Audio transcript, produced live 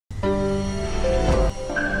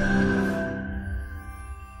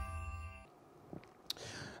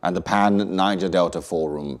And the Pan Niger Delta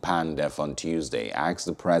Forum, PANDEF, on Tuesday asked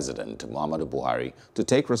the President, Muhammadu Buhari, to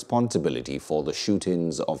take responsibility for the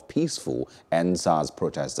shootings of peaceful EndSARS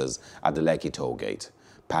protesters at the Lekki Tollgate.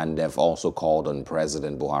 PANDEF also called on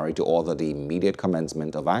President Buhari to order the immediate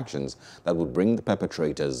commencement of actions that would bring the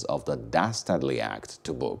perpetrators of the dastardly act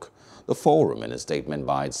to book. The forum, in a statement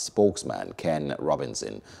by its spokesman, Ken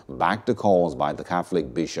Robinson, backed the calls by the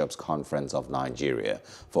Catholic Bishops' Conference of Nigeria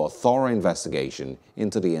for a thorough investigation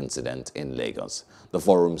into the incident in Lagos. The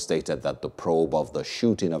forum stated that the probe of the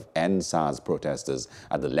shooting of EndSARS protesters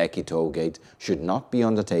at the Lekki Tollgate should not be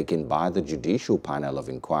undertaken by the judicial panel of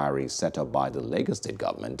inquiry set up by the Lagos State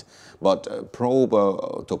government, but probe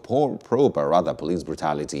police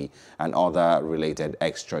brutality and other related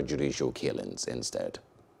extrajudicial killings instead.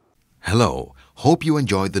 Hello, hope you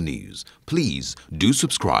enjoyed the news. Please do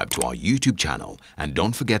subscribe to our YouTube channel and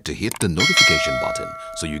don't forget to hit the notification button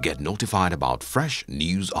so you get notified about fresh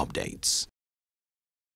news updates.